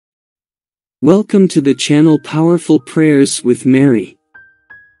Welcome to the channel Powerful Prayers with Mary.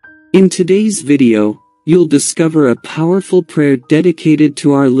 In today's video, you'll discover a powerful prayer dedicated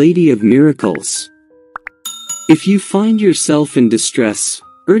to Our Lady of Miracles. If you find yourself in distress,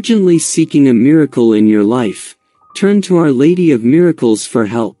 urgently seeking a miracle in your life, turn to Our Lady of Miracles for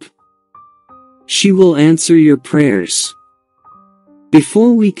help. She will answer your prayers.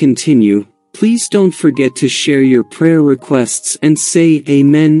 Before we continue, please don't forget to share your prayer requests and say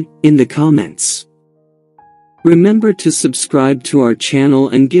Amen in the comments. Remember to subscribe to our channel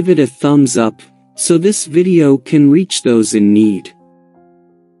and give it a thumbs up, so this video can reach those in need.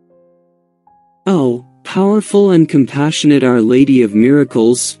 Oh, powerful and compassionate Our Lady of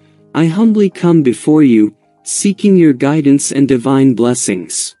Miracles, I humbly come before you, seeking your guidance and divine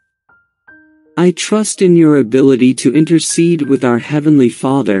blessings. I trust in your ability to intercede with our Heavenly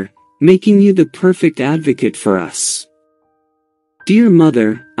Father, making you the perfect advocate for us. Dear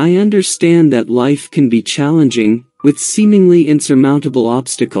Mother, I understand that life can be challenging, with seemingly insurmountable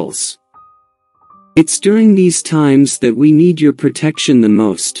obstacles. It's during these times that we need your protection the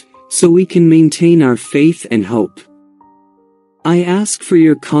most, so we can maintain our faith and hope. I ask for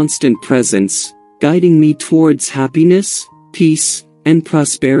your constant presence, guiding me towards happiness, peace, and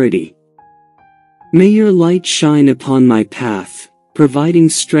prosperity. May your light shine upon my path, providing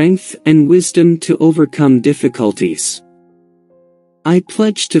strength and wisdom to overcome difficulties. I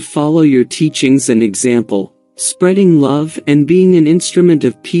pledge to follow your teachings and example, spreading love and being an instrument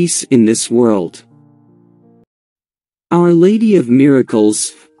of peace in this world. Our Lady of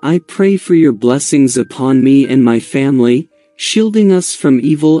Miracles, I pray for your blessings upon me and my family, shielding us from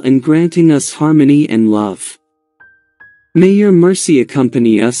evil and granting us harmony and love. May your mercy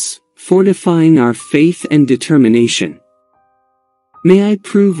accompany us, fortifying our faith and determination. May I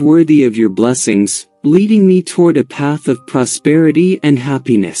prove worthy of your blessings, leading me toward a path of prosperity and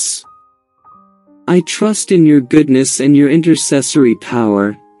happiness. I trust in your goodness and your intercessory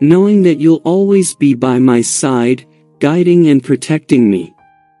power, knowing that you'll always be by my side, guiding and protecting me.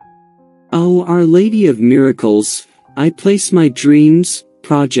 Oh, Our Lady of Miracles, I place my dreams,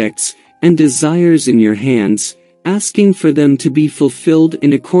 projects, and desires in your hands, asking for them to be fulfilled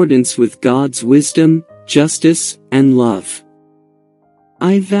in accordance with God's wisdom, justice, and love.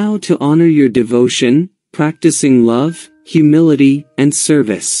 I vow to honor your devotion, practicing love, humility, and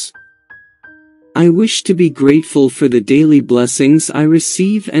service. I wish to be grateful for the daily blessings I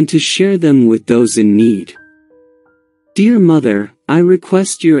receive and to share them with those in need. Dear Mother, I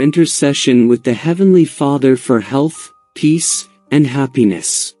request your intercession with the Heavenly Father for health, peace, and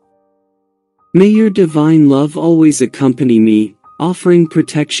happiness. May your divine love always accompany me, offering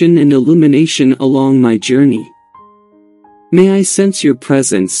protection and illumination along my journey. May I sense your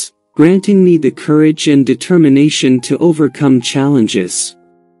presence, granting me the courage and determination to overcome challenges.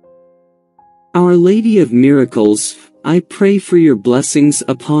 Our Lady of Miracles, I pray for your blessings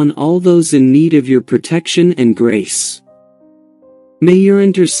upon all those in need of your protection and grace. May your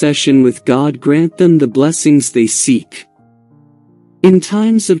intercession with God grant them the blessings they seek. In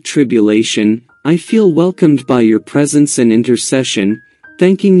times of tribulation, I feel welcomed by your presence and intercession,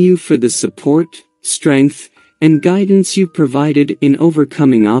 thanking you for the support, strength, and guidance you provided in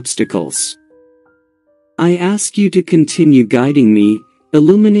overcoming obstacles. I ask you to continue guiding me,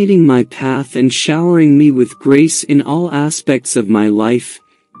 illuminating my path and showering me with grace in all aspects of my life,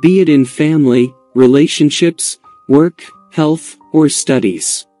 be it in family, relationships, work, health, or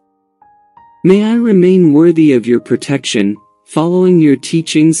studies. May I remain worthy of your protection, following your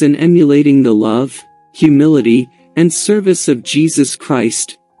teachings and emulating the love, humility, and service of Jesus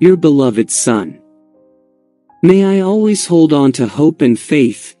Christ, your beloved Son. May I always hold on to hope and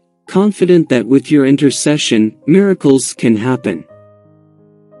faith, confident that with your intercession, miracles can happen.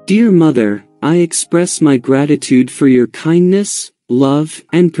 Dear Mother, I express my gratitude for your kindness, love,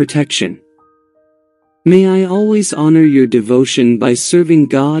 and protection. May I always honor your devotion by serving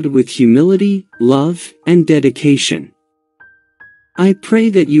God with humility, love, and dedication. I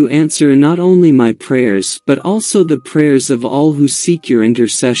pray that you answer not only my prayers but also the prayers of all who seek your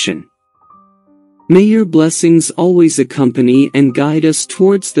intercession. May your blessings always accompany and guide us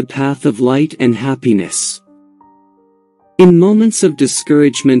towards the path of light and happiness. In moments of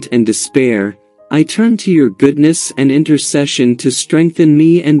discouragement and despair, I turn to your goodness and intercession to strengthen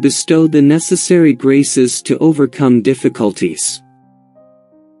me and bestow the necessary graces to overcome difficulties.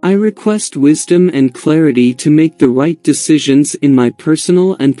 I request wisdom and clarity to make the right decisions in my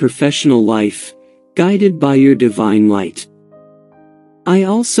personal and professional life, guided by your divine light. I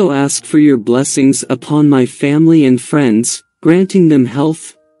also ask for your blessings upon my family and friends, granting them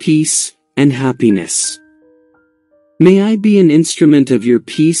health, peace, and happiness. May I be an instrument of your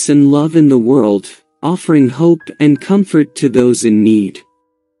peace and love in the world, offering hope and comfort to those in need.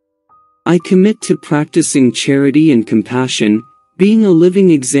 I commit to practicing charity and compassion, being a living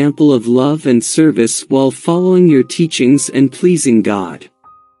example of love and service while following your teachings and pleasing God.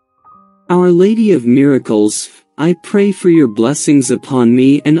 Our Lady of Miracles, I pray for your blessings upon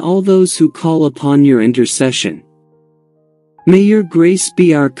me and all those who call upon your intercession. May your grace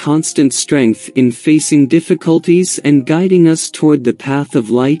be our constant strength in facing difficulties and guiding us toward the path of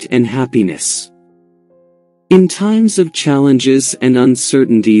light and happiness. In times of challenges and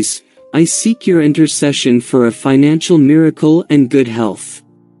uncertainties, I seek your intercession for a financial miracle and good health.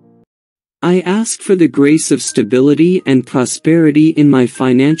 I ask for the grace of stability and prosperity in my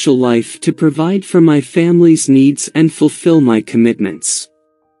financial life to provide for my family's needs and fulfill my commitments.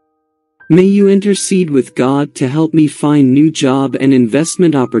 May you intercede with God to help me find new job and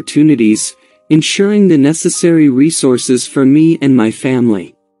investment opportunities, ensuring the necessary resources for me and my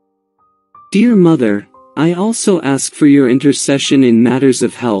family. Dear Mother, I also ask for your intercession in matters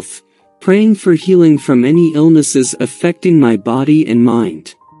of health, praying for healing from any illnesses affecting my body and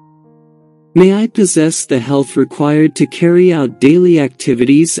mind. May I possess the health required to carry out daily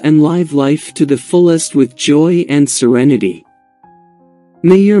activities and live life to the fullest with joy and serenity.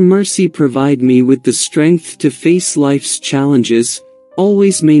 May your mercy provide me with the strength to face life's challenges,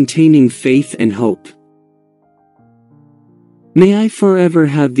 always maintaining faith and hope. May I forever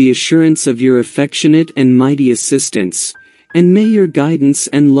have the assurance of your affectionate and mighty assistance, and may your guidance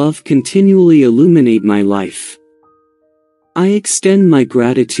and love continually illuminate my life. I extend my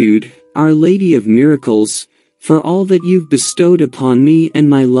gratitude, Our Lady of Miracles, for all that you've bestowed upon me and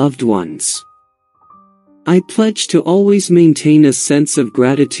my loved ones. I pledge to always maintain a sense of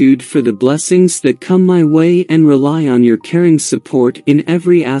gratitude for the blessings that come my way and rely on your caring support in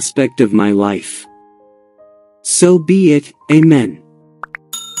every aspect of my life. So be it, Amen.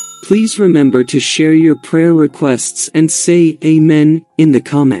 Please remember to share your prayer requests and say Amen in the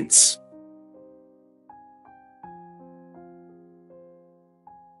comments.